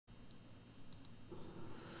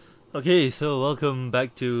Okay, so welcome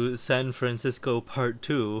back to San Francisco Part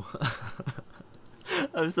 2.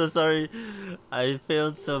 I'm so sorry. I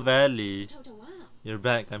failed so badly. You're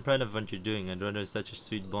back. I'm proud of what you're doing. Eduardo is such a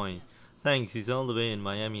sweet boy. Thanks, he's all the way in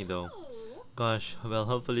Miami though. Gosh, well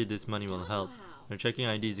hopefully this money will help. We're checking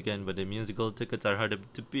IDs again, but the musical tickets are hard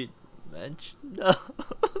to beat. Mensch, no.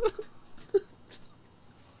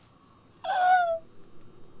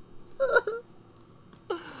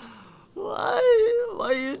 Why?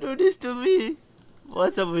 Why you do this to me?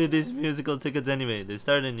 What's up with these musical tickets anyway? They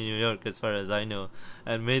started in New York as far as I know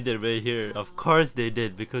and made their way here. Of course they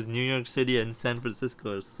did because New York City and San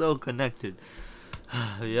Francisco are so connected.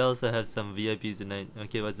 We also have some VIPs tonight.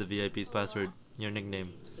 Okay, what's the VIP's password? Your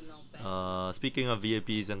nickname. Speaking of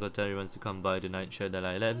VIPs, Uncle Terry wants to come by tonight, share the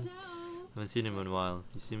island. Haven't seen him in a while.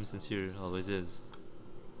 He seems sincere, always is.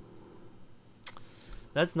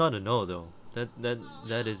 That's not a no though.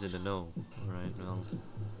 That isn't a no. Alright, well.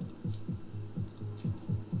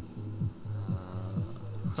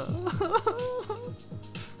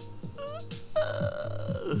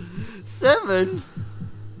 7?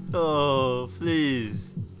 Oh,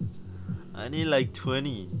 please. I need like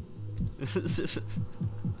 20.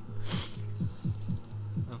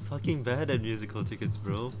 I'm fucking bad at musical tickets,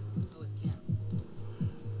 bro.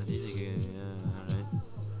 I need to get, yeah, alright.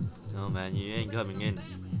 No man, you ain't coming in.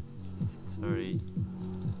 Sorry.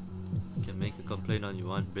 You can make a complaint all you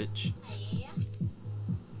want, bitch.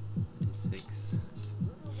 6.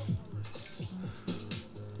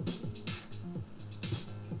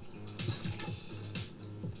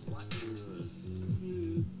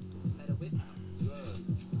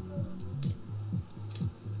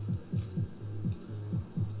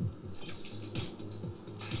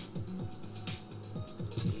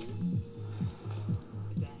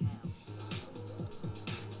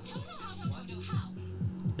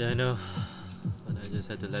 Yeah, I know, but I just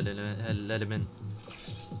had to let him in.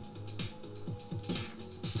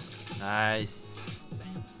 Nice.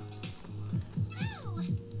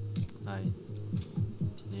 Hi.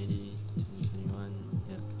 1980, 2021.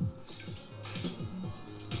 Yeah.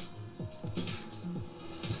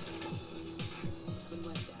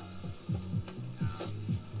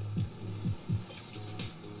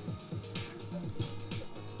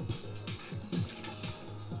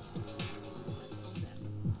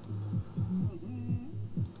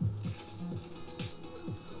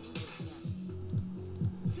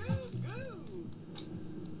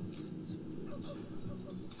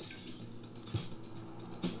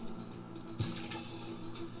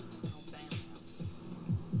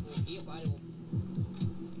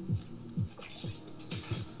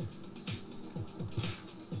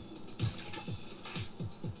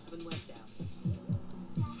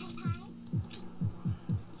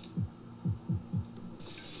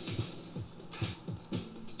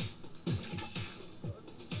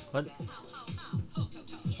 What?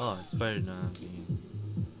 Oh, it's expired now. Okay.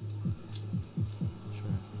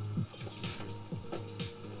 Sure.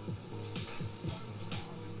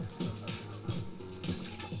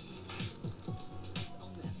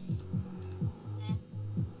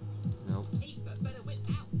 Nope.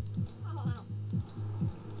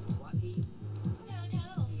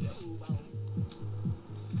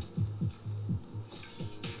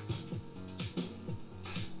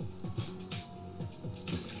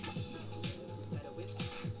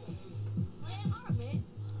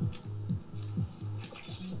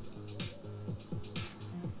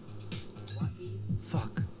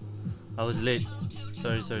 Fuck. I was late.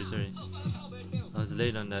 Sorry. I was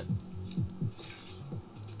late on that.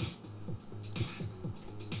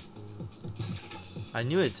 I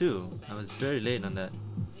knew it too. I was very late on that.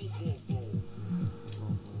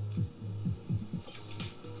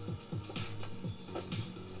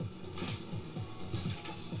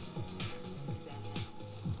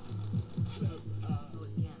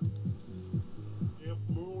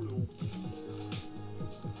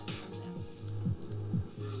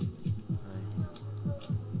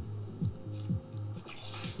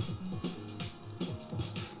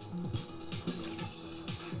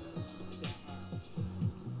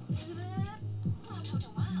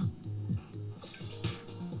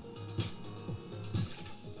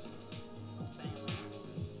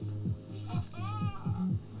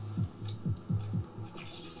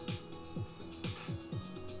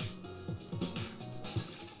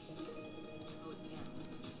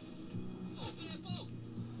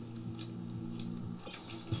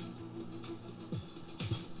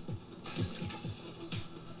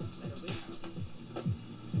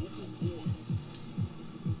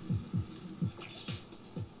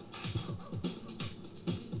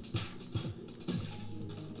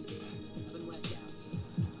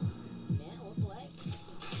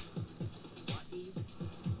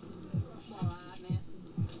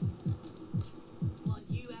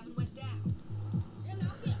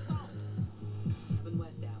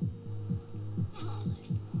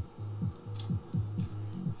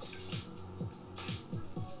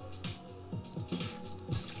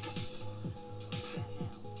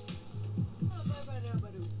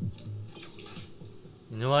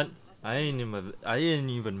 know what? I ain't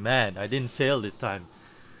even mad. I didn't fail this time.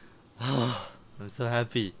 I'm so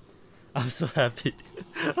happy. I'm so happy.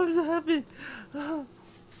 I'm so happy.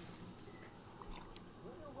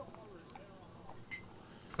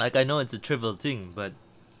 Like, I know it's a trivial thing, but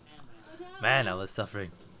man, I was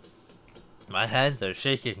suffering. My hands are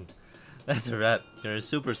shaking. That's a wrap. You're a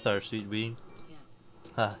superstar, sweet bean.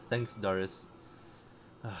 Thanks, Doris.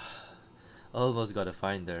 Almost got a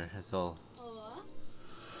fine there, that's all.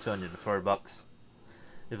 $204.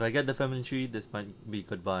 If I get the family tree, this might be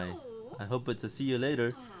goodbye. I hope it's a see you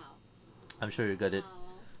later. I'm sure you got it.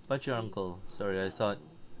 But your uncle. Sorry, I thought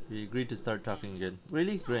we agreed to start talking again.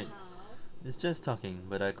 Really? Great. It's just talking,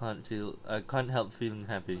 but I can't help feeling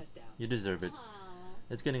happy. You deserve it.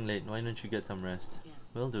 It's getting late. Why don't you get some rest?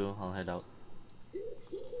 Will do. I'll head out.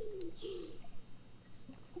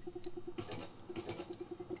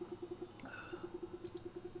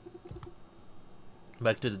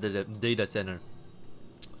 Back to the data center.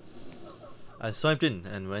 I swiped in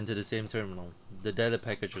and went to the same terminal. The data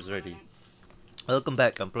package was ready. Welcome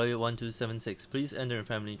back, employee 1276. Please enter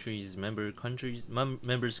family tree's member's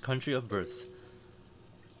country of birth.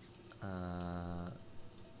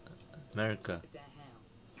 America.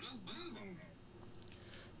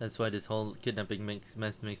 That's why this whole kidnapping makes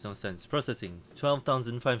no sense. Processing.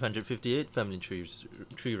 12,558 family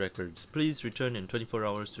tree records. Please return in 24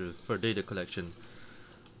 hours for data collection.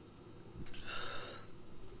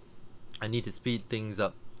 I need to speed things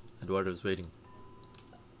up. Eduardo's waiting.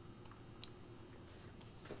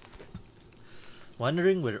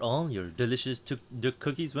 Wondering where all your delicious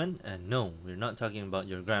cookies went? And no, we're not talking about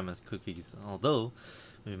your grandma's cookies, although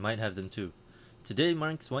we might have them too. Today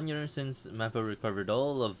marks 1 year since Mappa recovered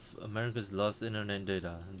all of America's lost internet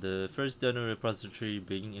data, the first data repository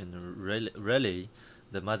being in Raleigh,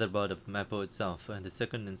 the motherboard of Mappa itself, and the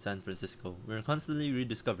second in San Francisco. We're constantly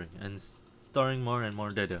rediscovering and storing more and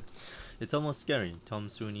more data. It's almost scary, Tom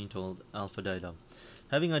Sweeney told Alpha Data.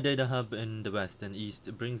 Having a data hub in the west and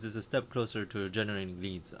east brings us a step closer to generating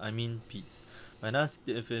leads. I mean, peace. When asked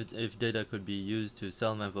if data could be used to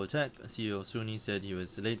sell Mappa tech, CEO Sweeney said he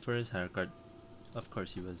was late for his haircut. Of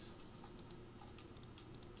course he was.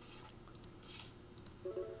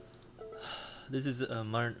 This is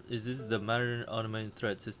the modern automated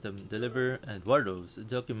threat system. Deliver Eduardo's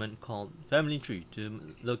document called Family Tree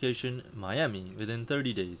to location Miami within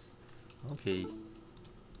 30 days. Okay.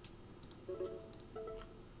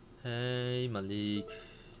 Hey Malik.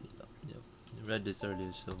 Yep. Read this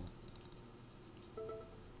earlier, so.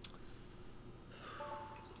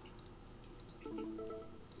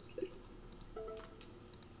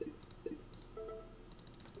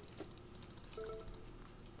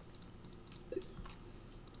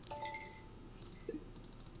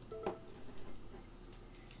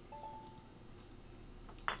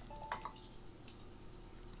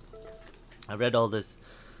 I read all this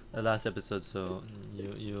the last episode, so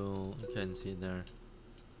you can see there.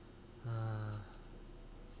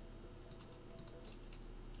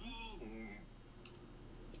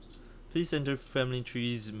 Please enter family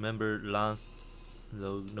tree's member last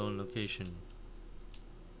known location.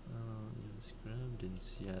 It was grabbed in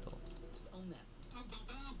Seattle.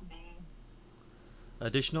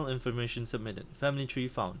 Additional information submitted. Family tree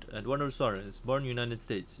found. Eduardo Suarez, born United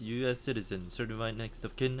States, U.S. citizen, certified next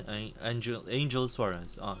of kin, Angel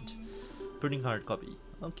Suarez, aunt. Printing hard copy.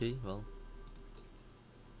 Okay, well.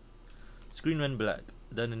 Screen went black.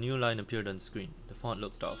 Then a new line appeared on screen. The font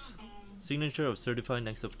looked off. Signature of certified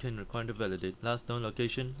next of kin required to validate. Last known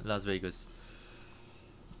location, Las Vegas.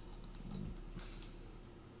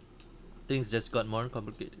 Things just got more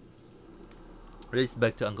complicated. Race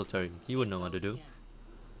back to Uncle Terry. He would know what to do.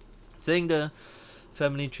 Saying the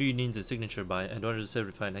family tree needs a signature by Eduardo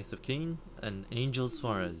certified next of kin and Angel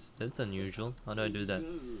Suarez. That's unusual. How do I do that?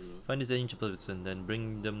 Find this angel person, then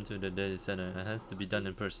bring them to the data center. It has to be done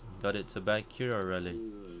in person. Got it? So back here or Raleigh?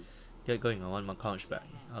 Get going. I want my couch back.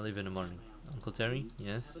 I'll leave in the morning. Uncle Terry?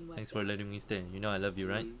 Yes? Thanks for letting me stay. You know I love you,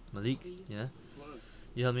 right? Malik? Yeah?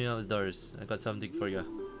 You helped me out with Doris. I got something for you.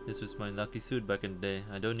 This was my lucky suit back in the day.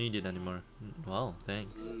 I don't need it anymore. Wow,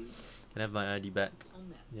 thanks. Can I have my ID back?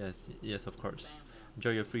 Yes, of course.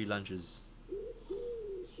 Enjoy your free lunches.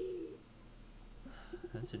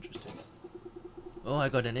 That's interesting. Oh, I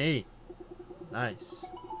got an A. Nice.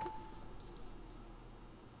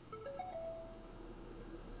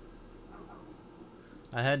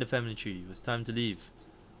 I had the family tree. It was time to leave.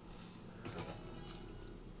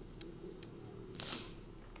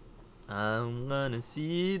 I'm gonna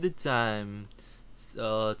see the time. It's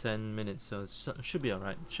 10 minutes, so it should be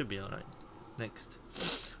alright. Should be alright. Next,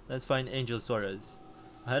 let's find Angel Suarez.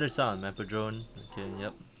 I had a sound, map a drone. Okay,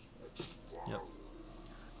 yep. Yep.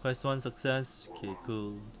 Quest 1 success. Okay,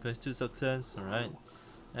 cool. Quest 2 success. Alright.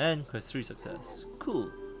 And quest 3 success. Cool.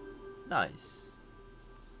 Nice.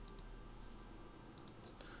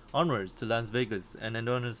 Onwards to Las Vegas and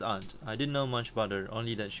Adona's aunt. I didn't know much about her,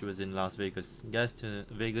 only that she was in Las Vegas. Gas to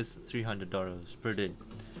Vegas, $300 per day.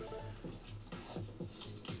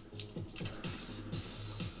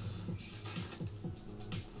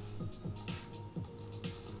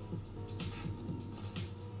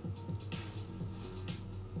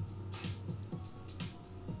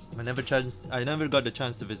 I never got the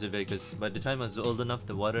chance to visit Vegas. By the time I was old enough,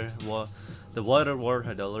 the water war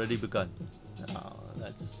had already begun. Oh,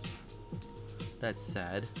 that's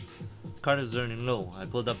sad. The car was running low. I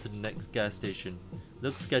pulled up to the next gas station.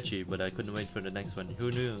 Looked sketchy, but I couldn't wait for the next one.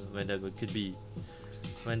 Who knew when that would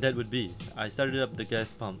be? I started up the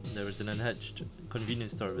gas pump. There was an unhatched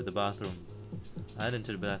convenience store with a bathroom. I headed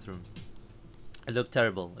into the bathroom. It looked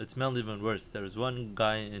terrible. It smelled even worse. There was one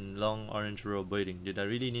guy in long orange robe waiting. Did I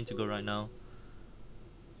really need to go right now?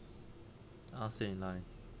 I'll stay in line.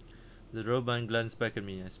 The robe man glanced back at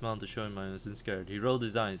me. I smiled to show him I wasn't scared. He rolled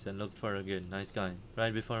his eyes and looked far again. Nice guy.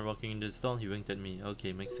 Right before walking into the stall, he winked at me.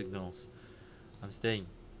 Okay, make signals. I'm staying.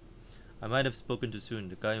 I might have spoken too soon.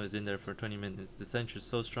 The guy was in there for 20 minutes. The stench was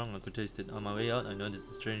so strong I could taste it. On my way out, I noticed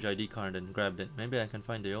a strange ID card and grabbed it. Maybe I can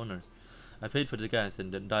find the owner. I paid for the gas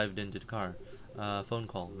and then dived into the car. Phone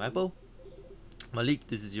call. Mapo? Malik,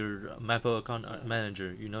 this is your Mapo account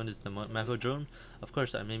manager. You noticed the Mapo drone? Of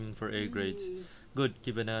course, I'm aiming for A grades. Good,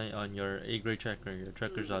 keep an eye on your A grade tracker. Your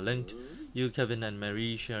trackers are linked. You, Kevin, and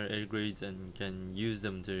Marie share A grades and can use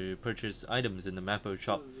them to purchase items in the Mapo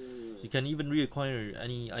shop. You can even reacquire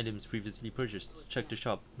any items previously purchased. Check the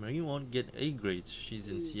shop. Marie won't get A grades. She's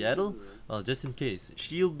in Seattle? Well, just in case.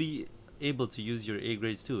 She'll be able to use your A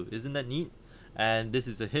grades too. Isn't that neat? And this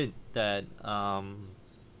is a hint that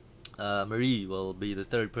Marie will be the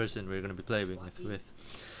third person we're going to be playing with.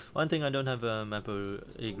 One thing, I don't have a Mapo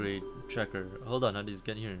A grade tracker. Hold on, how did this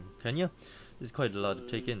get here? Can ya? This is quite a lot to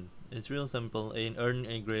take in. It's real simple. Earn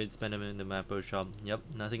A grade, spend them in the Mapo shop. Yep,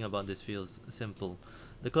 nothing about this feels simple.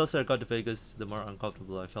 The closer I got to Vegas, the more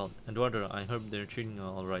uncomfortable I felt. Eduardo, I hope they're treating you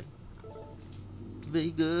alright.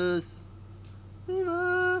 Vegas!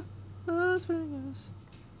 Viva! Las Vegas!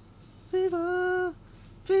 Viva!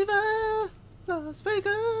 Viva! Las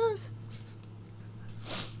Vegas!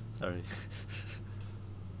 Sorry.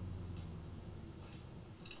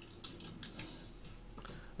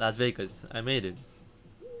 Las Vegas. I made it.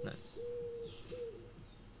 Nice.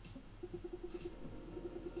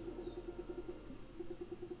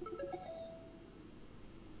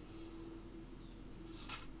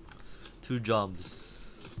 Two jobs.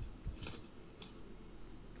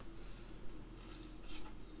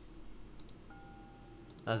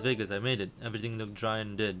 Las Vegas, I made it. Everything looked dry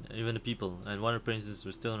and dead, even the people, and water prices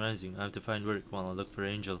were still rising. I have to find work while I look for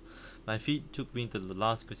Angel. My feet took me to the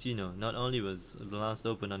last casino. Not only was the last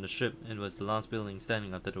open on the strip, it was the last building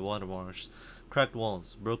standing after the water wars. Cracked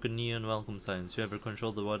walls, broken neon welcome signs. Whoever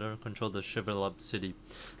controlled the water controlled the shriveled up city.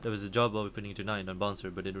 There was a job opening tonight on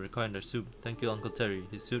Bouncer, but it required a suit. Thank you, Uncle Terry.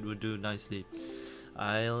 His suit would do nicely.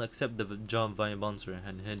 I'll accept the job via Bouncer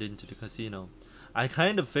and head into the casino. I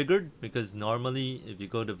kind of figured, because normally if you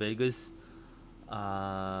go to Vegas,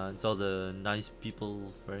 it's all the nice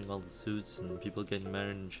people wearing all the suits and people getting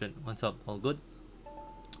married and shit. What's up? All good?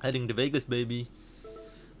 Heading to Vegas, baby.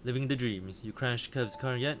 Living the dream. You crashed Kev's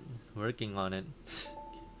car yet? Working on it.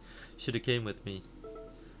 Shoulda came with me.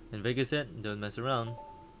 In Vegas yet? Don't mess around.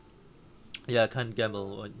 Yeah, I can't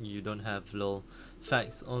gamble what you don't have, lol.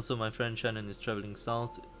 Facts. Also, my friend Shannon is traveling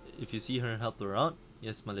south. If you see her, help her out.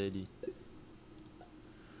 Yes, my lady.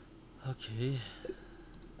 Okay.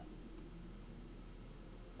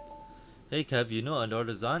 Hey Kev, you know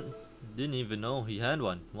Adordo's aunt? Didn't even know he had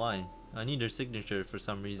one. Why? I need her signature for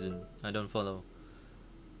some reason. I don't follow.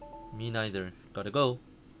 Me neither. Gotta go.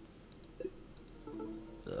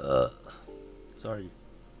 Sorry.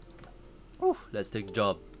 Whew, let's take the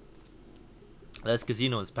job. Last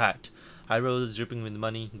casino is packed. High rollers dripping with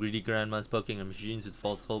money. Greedy grandmas poking at machines with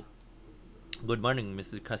false hope. Good morning,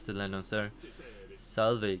 Mr. Castellano, sir.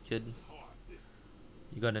 Salve, kid.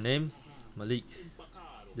 You got a name? Malik.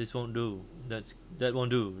 This won't do. That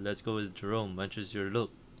won't do. Let's go with Jerome. Matches your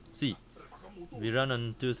look. See. We run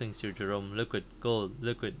on two things here, Jerome. Liquid, gold.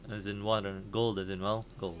 Liquid as in water. Gold as in, well,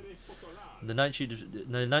 gold. The night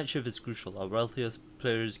shift is crucial. Our wealthiest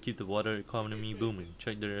players keep the water economy booming.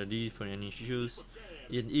 Check their ID for any issues.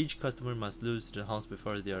 Each customer must lose to the house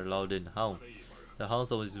before they are allowed in. How? The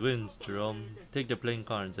house always wins, Jerome. Take the playing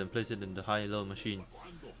cards and place it in the high-low machine.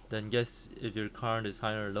 Then guess if your card is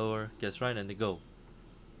higher or lower. Guess right and then go.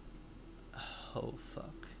 Oh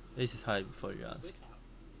fuck. This is high before you ask.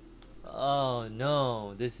 Oh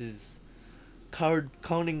no, this is card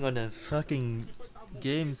counting on a fucking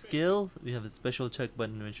game skill. We have a special check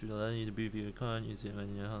button which will allow you to preview your card using it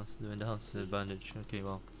when your house when the house is advantage. Okay,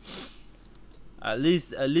 well. At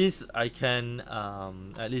least I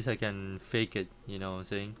can fake it, you know what I'm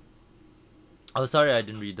saying? Oh sorry I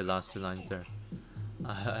didn't read the last 2 lines there.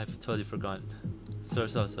 I've totally forgotten. So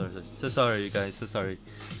sorry you guys, so sorry.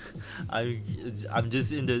 I'm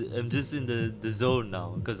just in the zone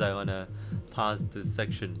now because I wanna pass this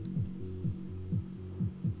section.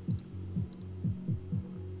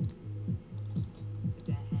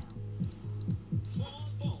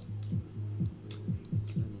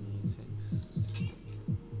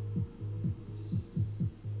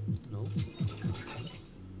 No.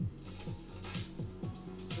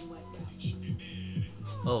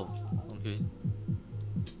 Oh, okay.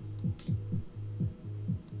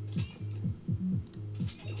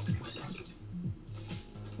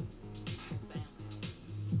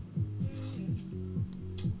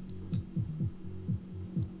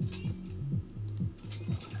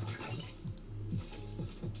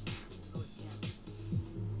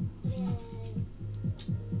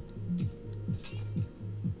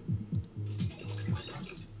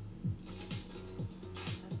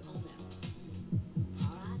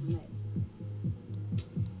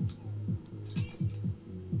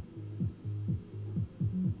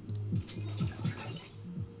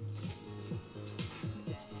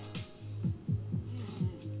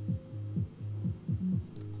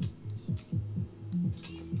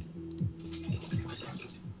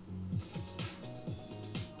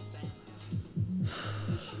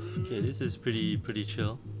 Okay, this is pretty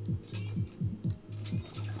chill.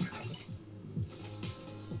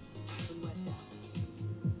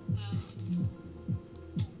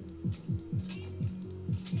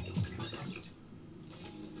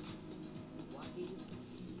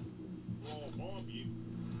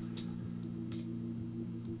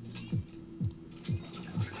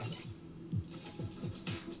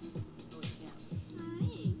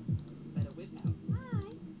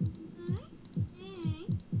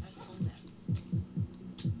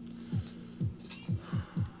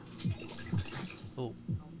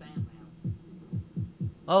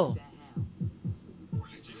 Oh.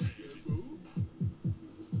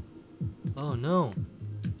 Oh no.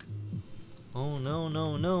 Oh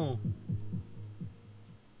no.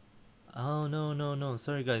 Oh no.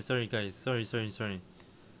 Sorry guys. Sorry.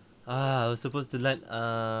 Ah, I was supposed to let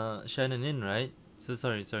Shannon in, right? So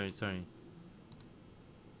sorry.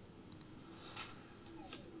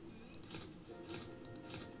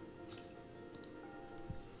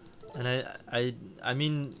 And I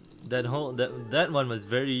mean that one was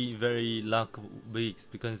very luck weeks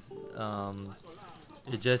because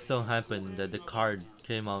it just so happened that the card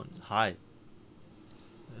came out high.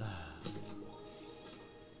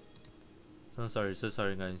 So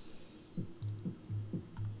sorry guys.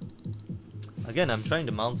 Again, I'm trying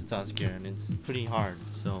to multitask here and it's pretty hard,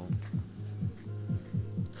 so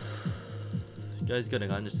you guys gotta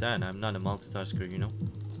understand I'm not a multitasker, you know?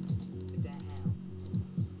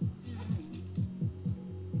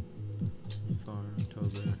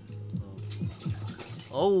 October.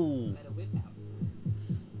 Oh!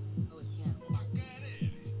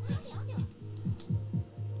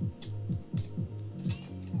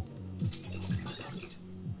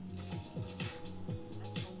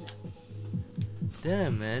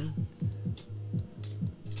 Damn, man.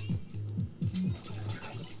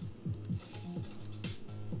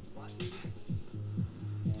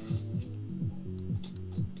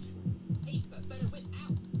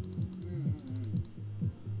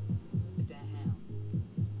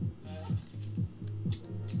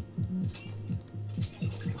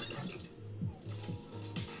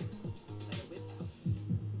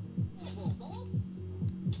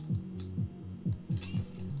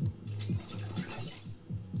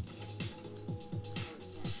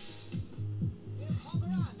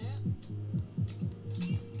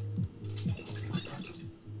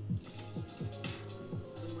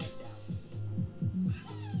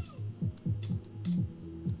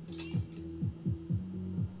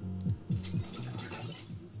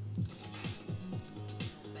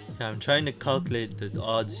 I'm trying to calculate the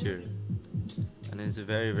odds here, and it's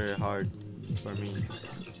very hard for me.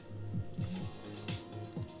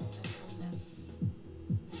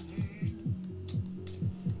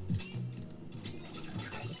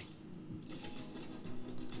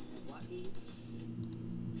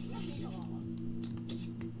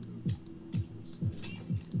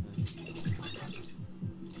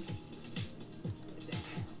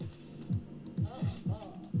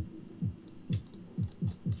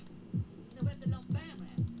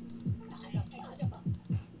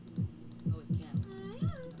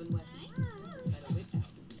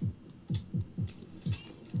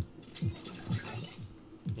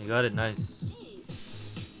 got it, nice.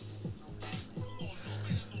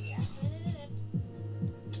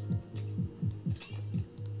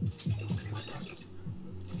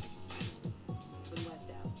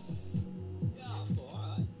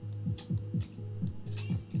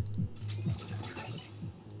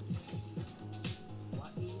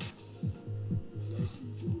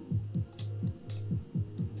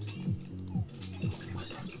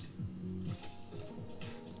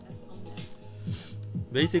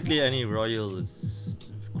 Basically any royal is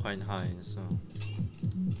quite high, so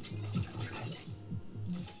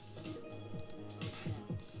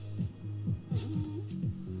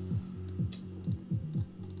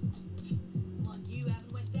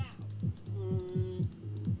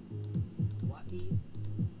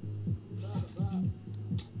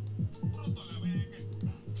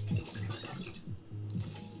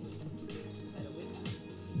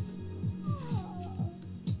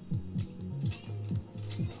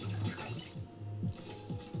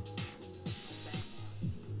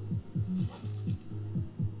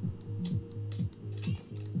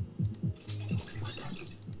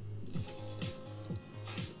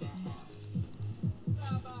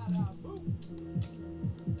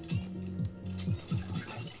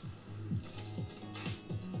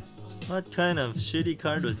what kind of shitty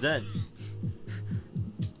card was that?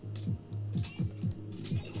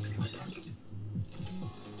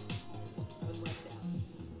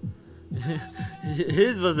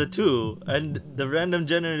 His was a 2 and the random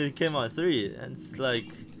generator came out 3, and it's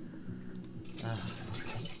like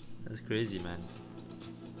that's crazy, man.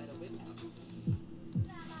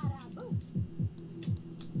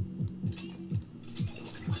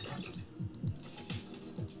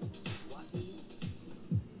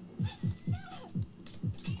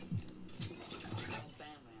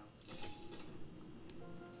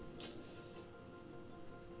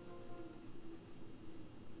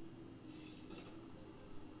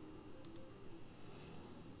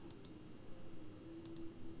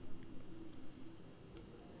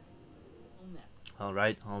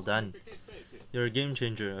 Alright, all done. You're a game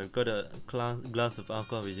changer. I've got a glass of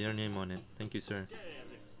alcohol with your name on it. Thank you, sir.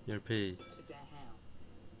 Your pay.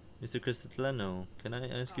 Mr. Castellano, can I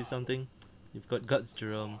ask you something? You've got guts,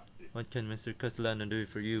 Jerome. What can Mr. Castellano do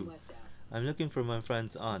for you? I'm looking for my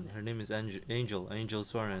friend's aunt. Her name is Angel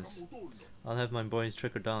Suarez. I'll have my boys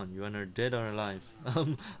track her down. You want her dead or alive?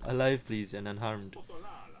 Alive, please, and unharmed.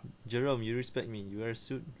 Jerome, you respect me. You wear a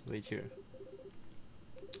suit. Wait here.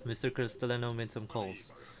 Mr. Castellano made some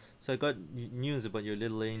calls. So I got news about your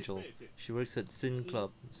little angel. She works at Sin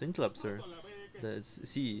Club. Sin Club, sir?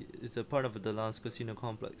 It's a part of the last casino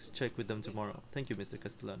complex. Check with them tomorrow. Thank you, Mr.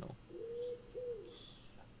 Castellano.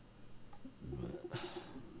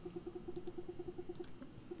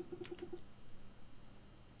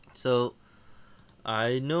 So,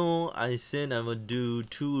 I know I said I would do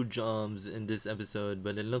 2 jobs in this episode,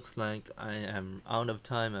 but it looks like I am out of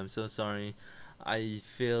time. I'm so sorry. I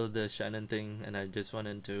failed the Shannon thing and I just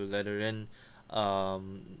wanted to let her in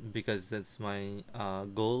because that's my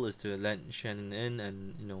goal, is to let Shannon in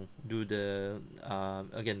and, you know, do the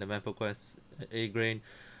again the Mapple Quest A grade.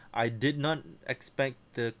 I did not expect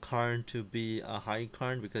the card to be a high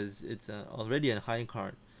card because it's already a high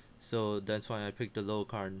card, so that's why I picked a low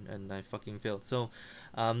card and I fucking failed. So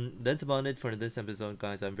that's about it for this episode,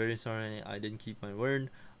 guys. I'm very sorry I didn't keep my word.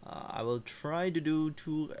 I will try to do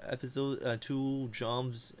 2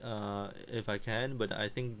 jobs if I can, but I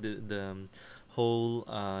think the whole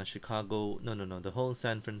the whole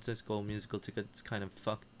San Francisco musical tickets kind of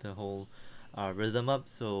fucked the whole rhythm up.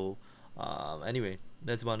 So anyway,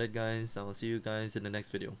 that's about it, guys. I will see you guys in the next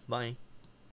video. Bye.